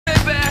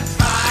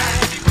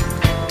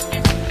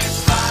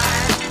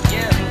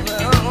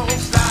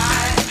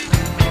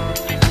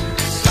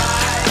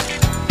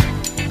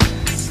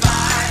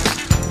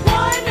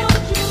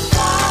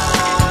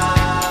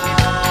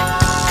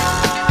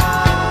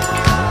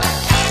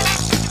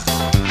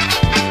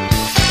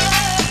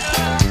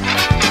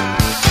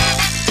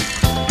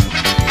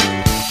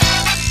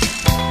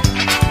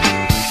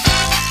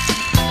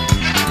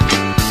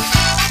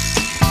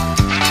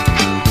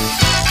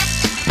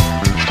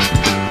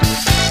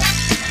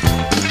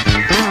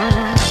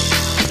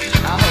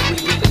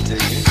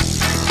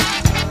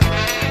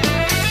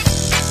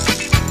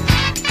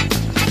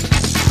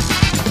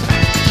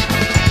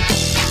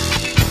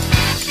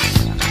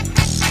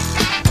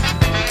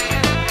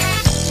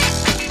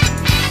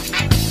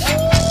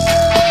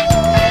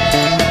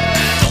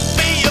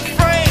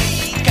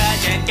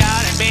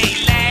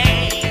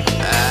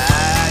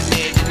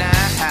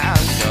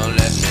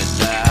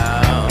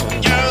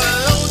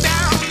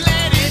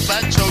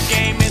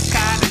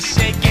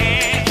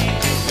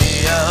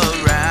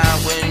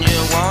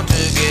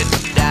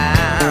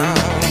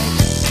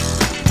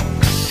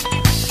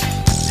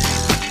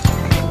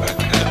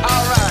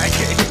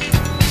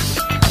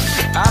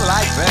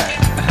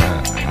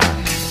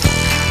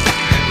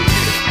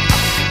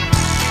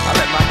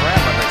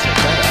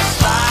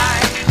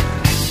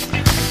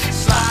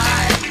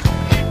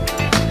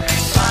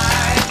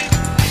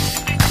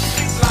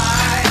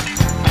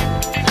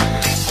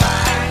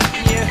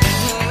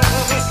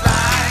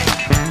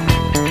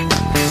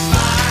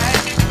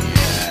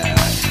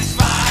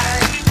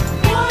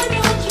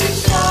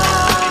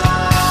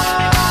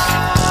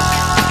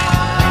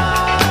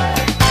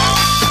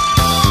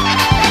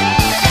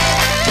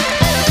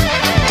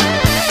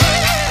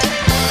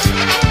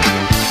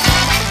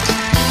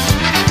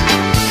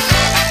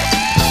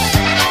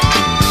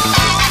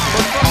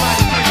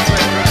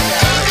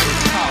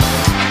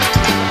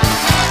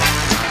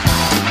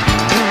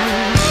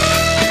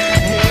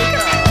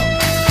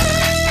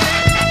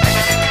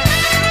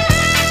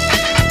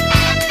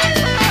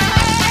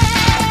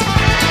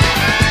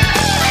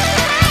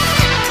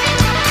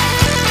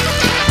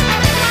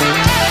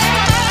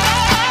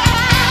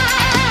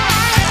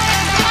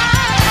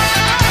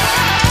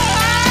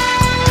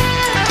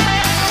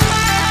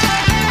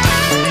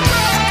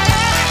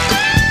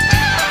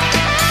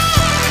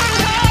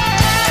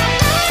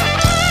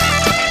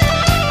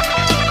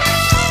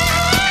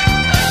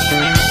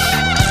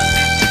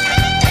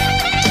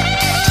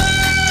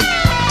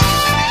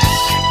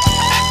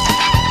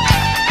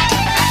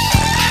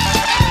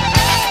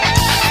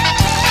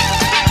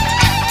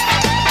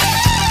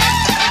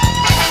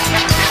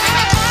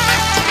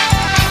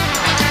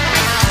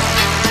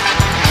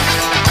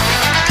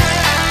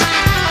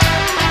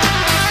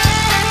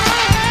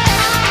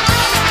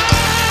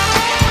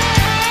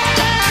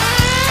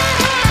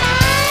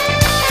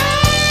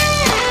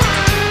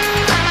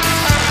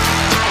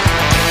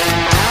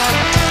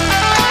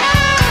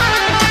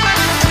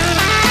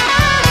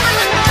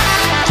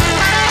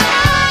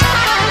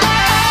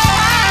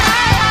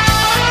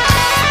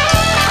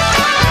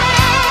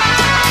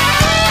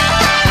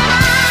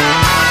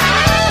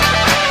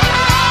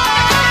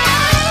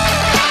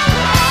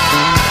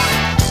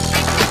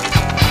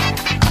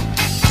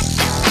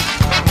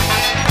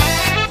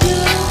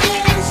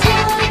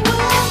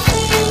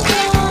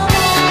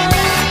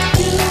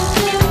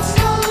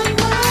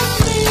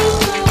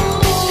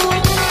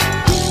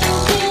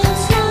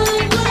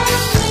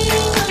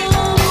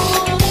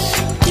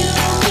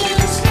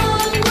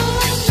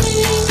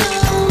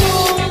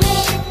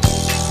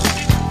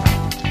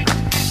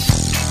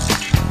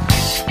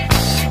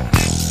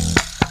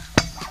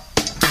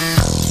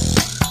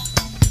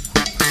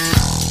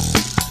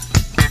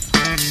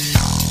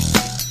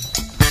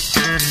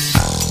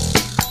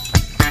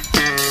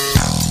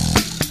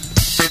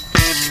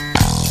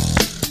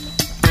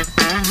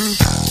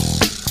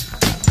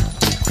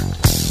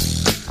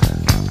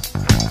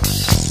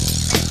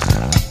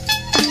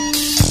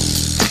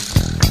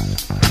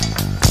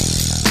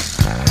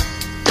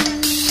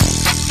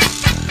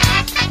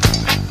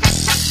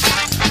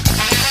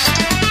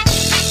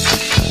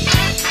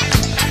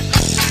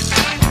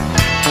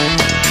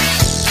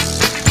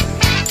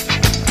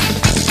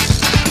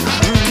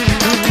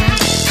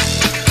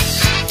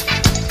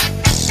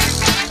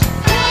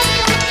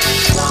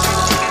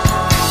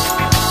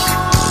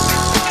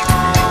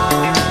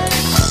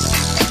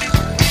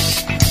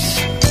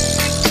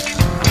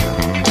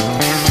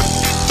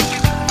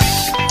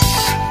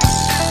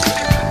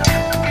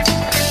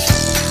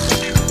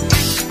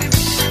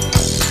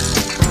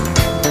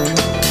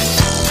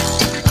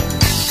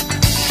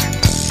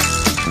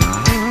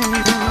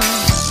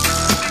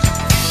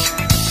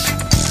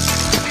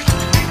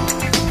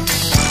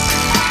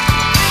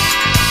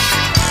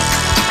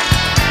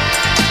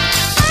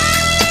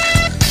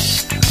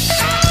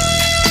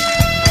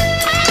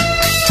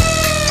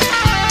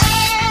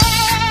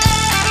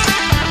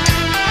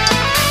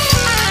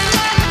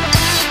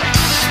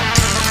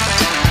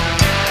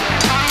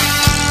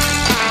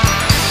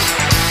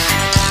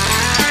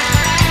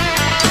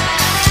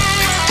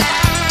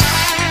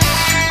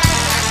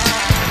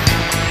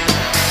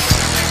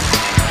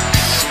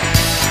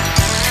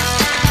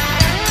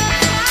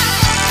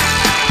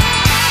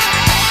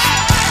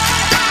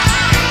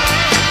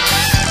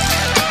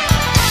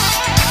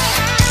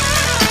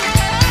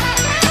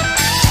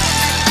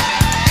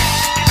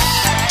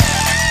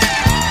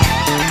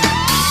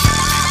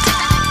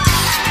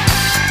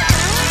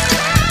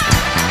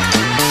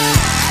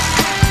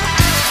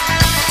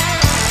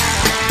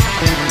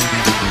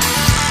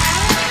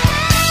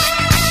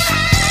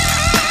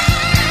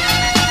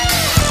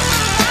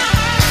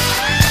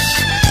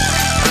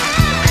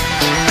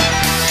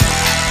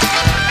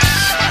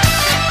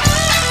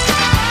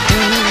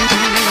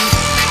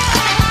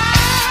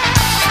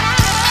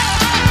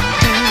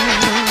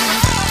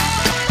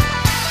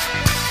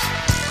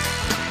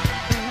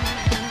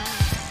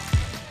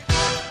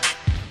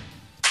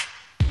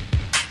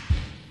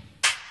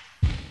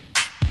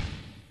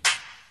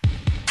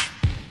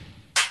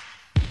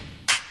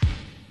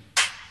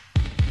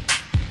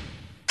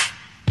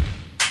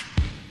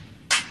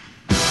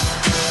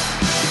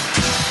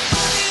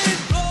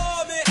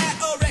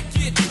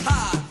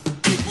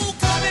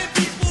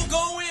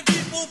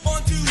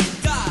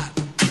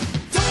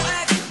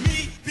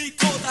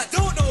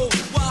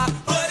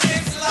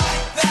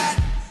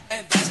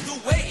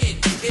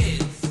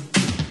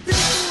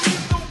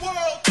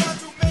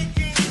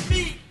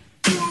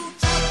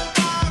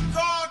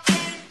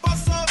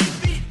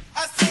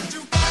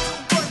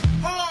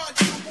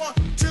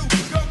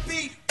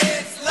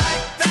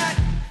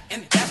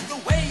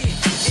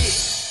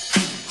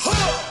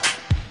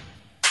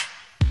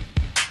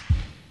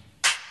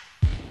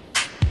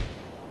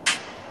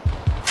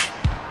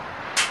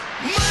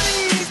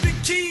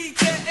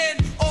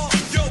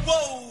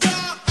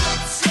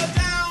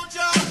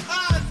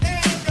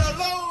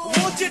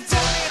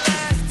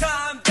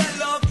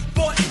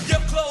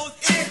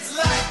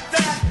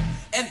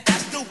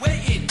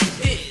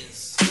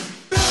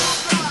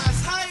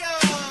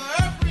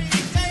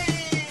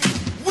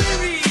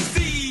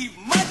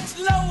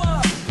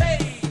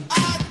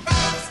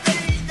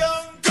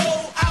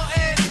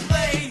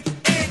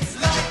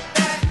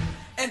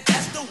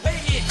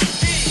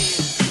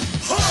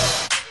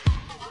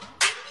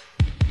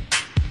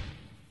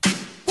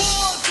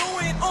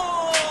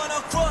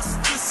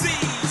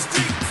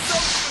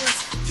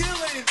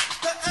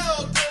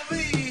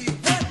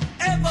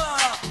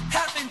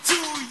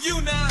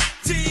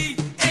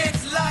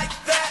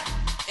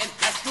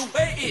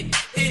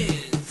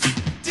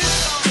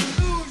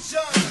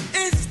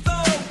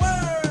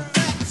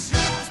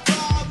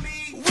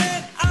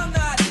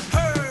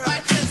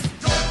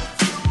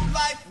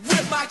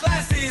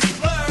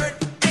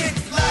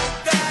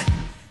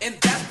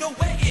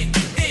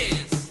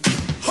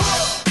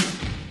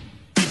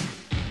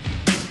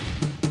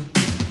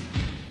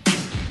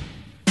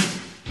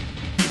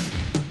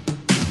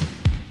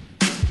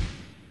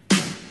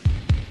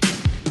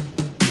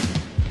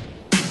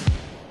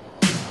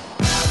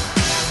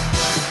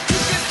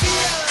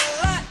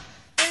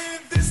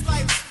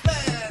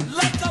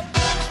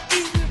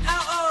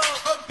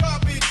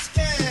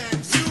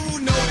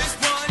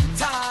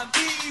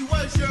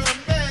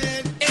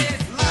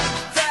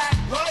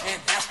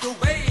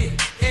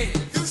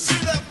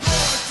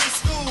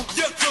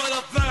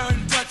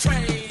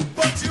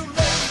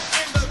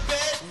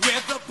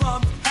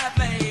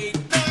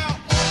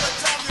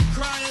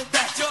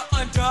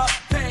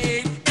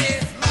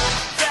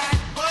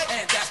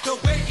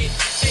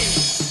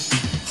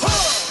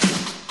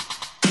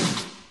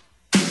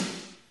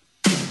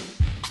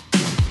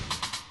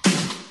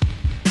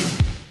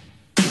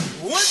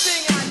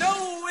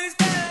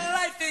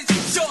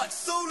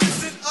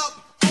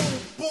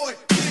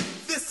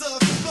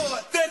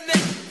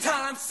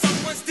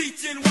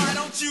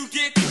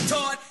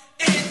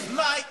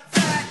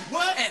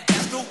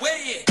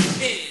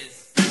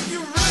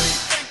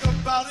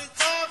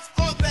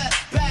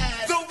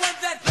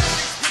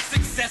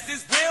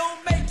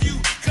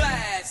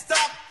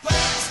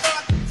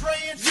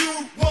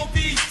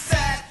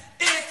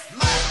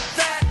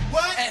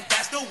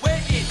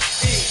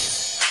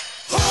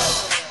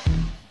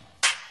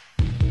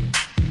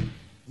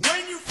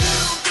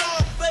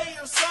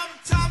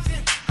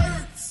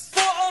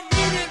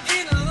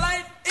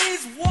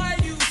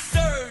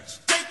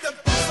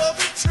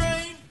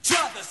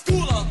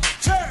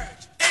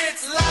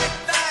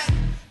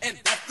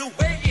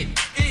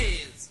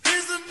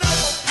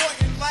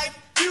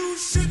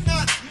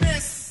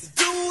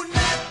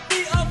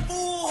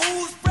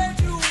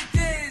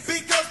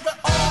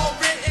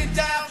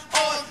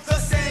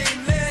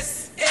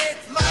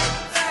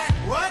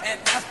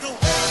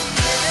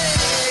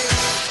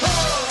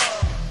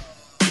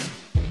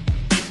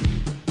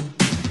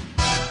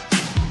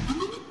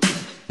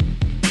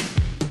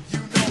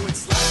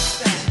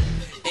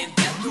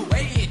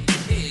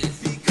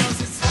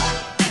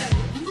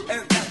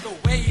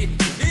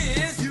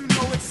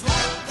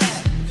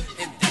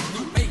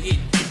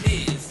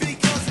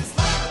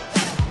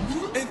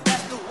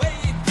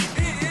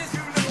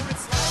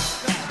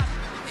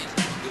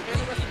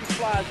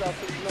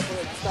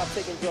to stop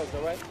taking drugs,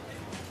 all right?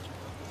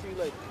 See you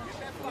later. Get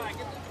that fly, get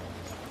that.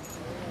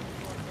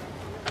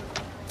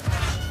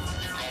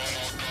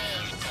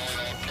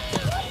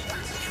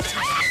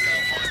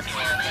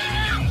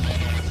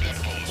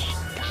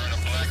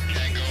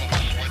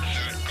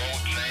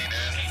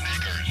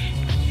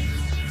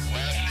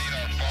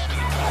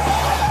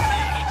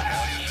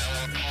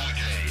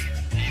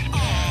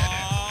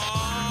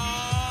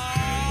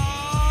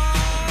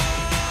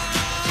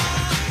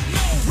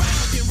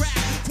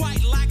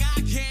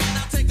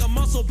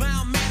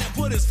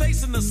 His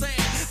face in the sand,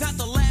 not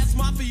the last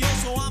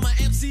mafioso. I'm a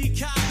MC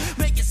cop.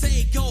 Make it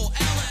say go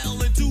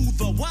LL and do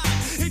the Y.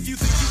 If you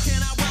think you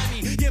cannot rhyme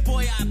me, yeah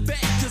boy I bet,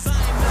 cause I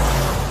ain't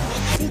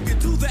not who can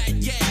do that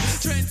yet.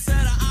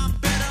 Trendsetter, I'm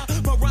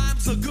better, my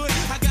rhymes are good.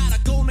 I got a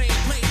go name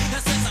plate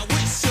that says I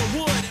wish you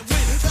would. And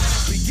when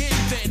battles begin,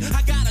 then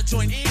I gotta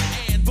join in.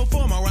 And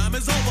before my rhyme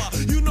is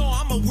over, you know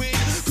I'ma win.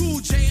 Cool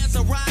J has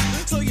a rhyme,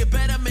 so you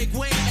better make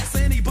way. Ask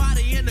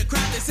anybody in the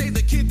crowd, they say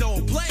the kid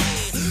don't play.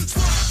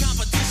 Start a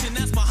competition,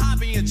 that's my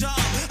hobby and job.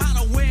 I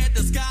don't wear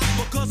disguise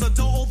because I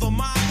don't hold the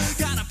mind.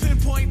 Got a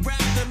pinpoint rap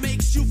that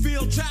makes you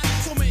feel trapped.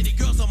 So many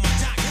girls on my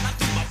jock, I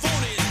think my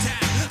phone is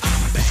tapped.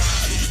 I'm bad.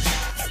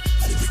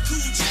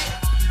 Cool J.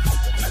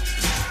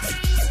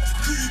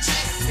 Cool J.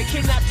 They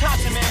kidnapped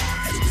Tasha, man.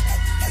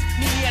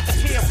 Meet me at the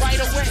pier right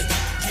away.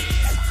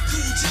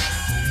 Cool J.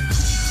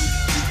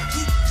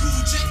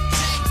 Cool J.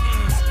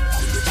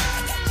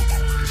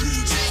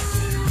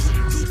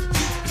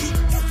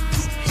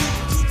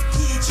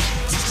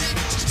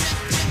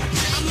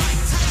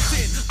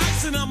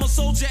 I'm a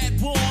soldier at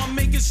war, I'm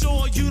making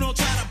sure you don't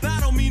try to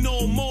battle me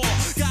no more.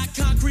 Got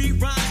concrete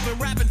rhymes, been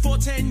rapping for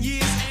 10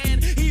 years,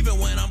 and even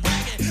when I'm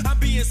bragging, I'm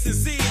being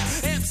sincere.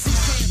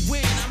 MCs can't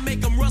win, I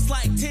make them rust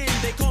like tin.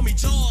 They call me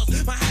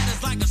Jaws, my hat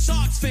is like a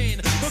shark's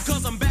fin.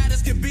 Because I'm bad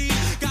as can be,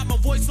 got my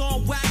voice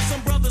on wax.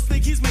 Some brothers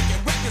think he's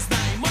making records,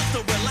 now he must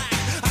have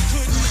relaxed. I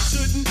couldn't and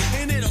shouldn't,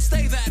 and it'll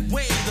stay that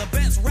way. The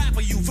best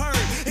rapper you've heard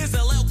is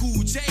LL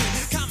Cool J.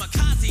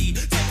 Kamikaze,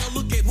 take a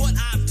look at what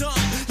I've done.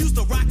 Used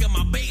to rock in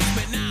my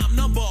basement, now I'm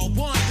number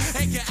one.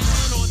 Ain't get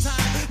out on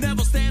time,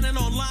 never standing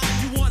on line.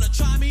 You wanna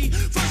try me?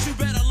 First you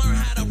better learn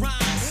how to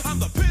rhyme. I'm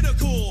the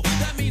pinnacle,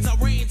 that means I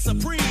reign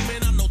supreme.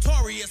 And I'm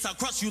notorious, I'll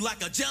crush you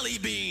like a jelly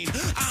bean.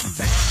 I'm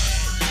bad.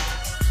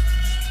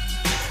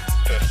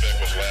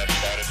 Suspect was last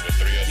spotted with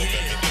 3 other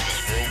members of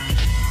his group.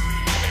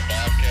 They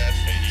Bobcats,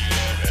 they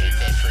E-Lab, Eddie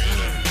Country,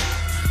 and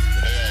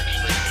they are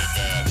extremely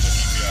bad, so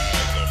keep your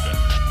eyes open.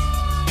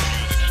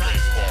 Use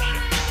extreme caution.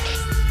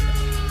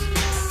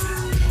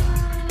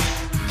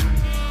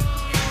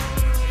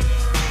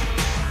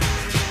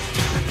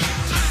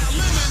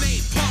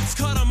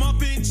 Cut them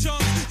up in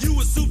chunks. You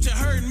assumed you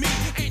heard me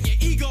and your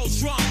ego's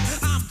drunk.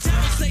 I'm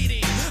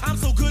devastating. I'm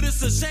so good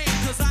it's a shame.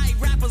 Cause I eat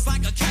rappers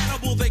like a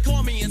cannibal. They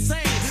call me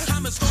insane.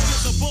 I'm as strong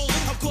as a bull.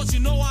 Of course you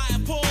know I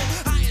am Paul.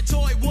 I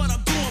enjoy what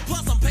I'm doing.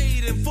 Plus I'm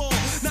paid in full.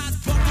 Not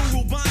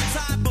buckaroo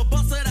blindside, but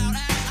bust it out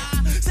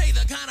as I say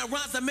the kind of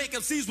rhymes that make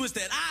MCs wish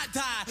that I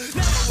die.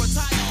 Never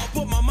retire or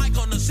put my mic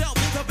on the shelf.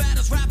 The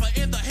baddest rapper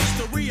in the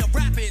history of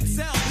rap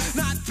itself.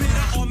 Not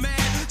bitter or mad,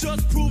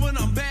 just proving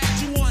I'm bad.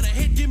 You want a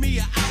hit, give me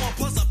an hour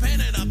plus a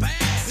pen and a bag.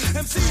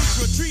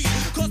 MCs retreat,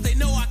 cause they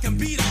know I can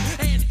beat them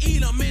and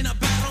eat them in a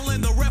battle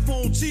and the ref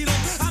won't cheat them.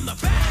 I'm the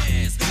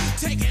baddest,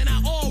 taking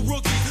out all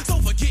rookies.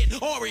 Don't forget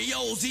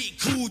Oreos, eat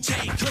Cool J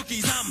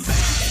cookies. I'm bad.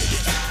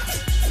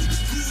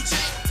 Cool J.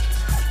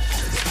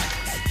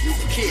 You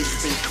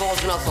kids been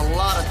causing us a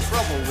lot of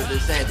trouble with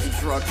this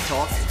anti-drug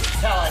talk.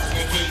 Tell us,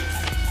 Nicky.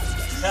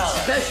 Tell us.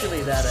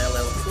 Especially that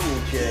LL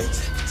Cool J.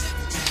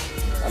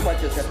 I might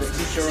just have to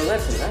teach her a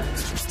lesson, huh?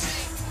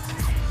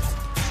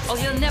 Oh,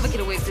 you'll never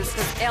get away with this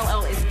because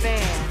LL is bad.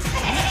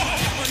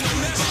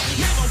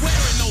 Never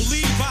wearing no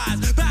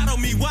Levi's. Battle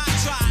me, why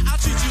try? I'll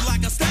treat you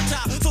like a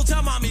stepchild, so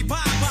tell mommy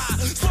bye-bye.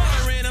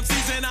 Slaughtering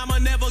MCs and I'ma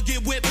never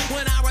get whipped.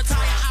 When I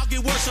retire, I'll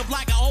get worshipped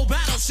like an old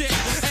battleship.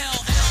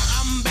 LL,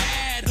 I'm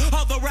bad.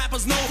 Other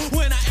rappers know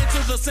when I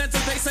enter the center,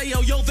 they say,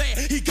 yo, there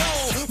he go.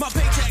 My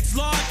paycheck's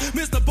large,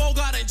 Mr.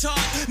 Bogart in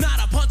charge.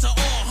 Not a punter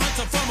or a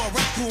hunter from a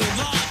raccoon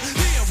lodge.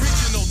 The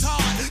original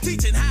Todd,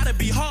 teaching how to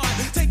be hard.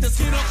 Take the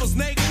skin off a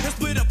snake and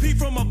split a pea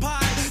from a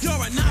pie. You're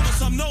a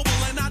novice, I'm noble,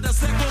 and I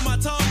dissect with my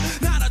tongue.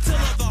 Not until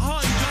of the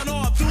Hun, Gun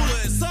or Abdullah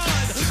his son.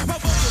 My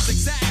vocals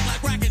exact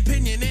like racking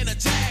pinion in a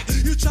jag.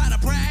 You try to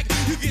brag,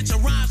 you get your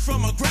rhymes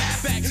from a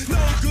grab bag. No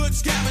good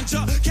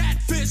scavenger,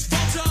 catfish,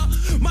 vulture.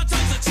 My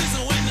tongue's a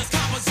chisel in this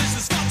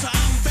composition sculpture.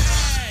 I'm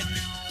bad.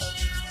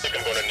 Think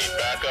I'm gonna need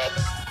backup?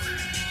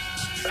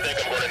 Think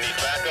I'm gonna need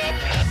backup?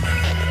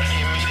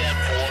 Give me that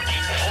porky.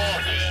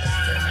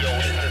 Yo,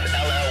 this is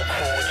LL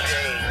Cool J,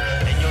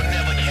 and you'll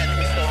never catch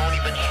me, so don't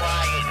even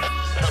try it.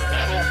 I'm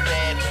too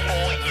bad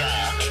for ya,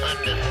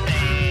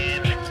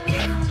 understand?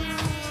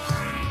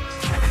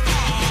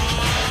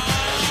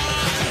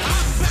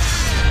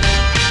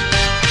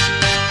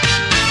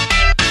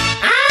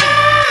 I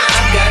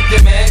got the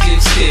magic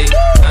shit.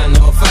 I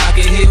know if I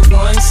can hit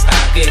once, I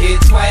can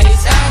hit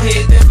twice. I'll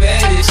hit the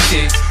baddest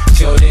chicks.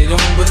 sure they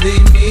don't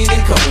believe me,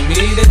 then call me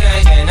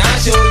tonight and I'll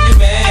show you,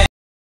 man.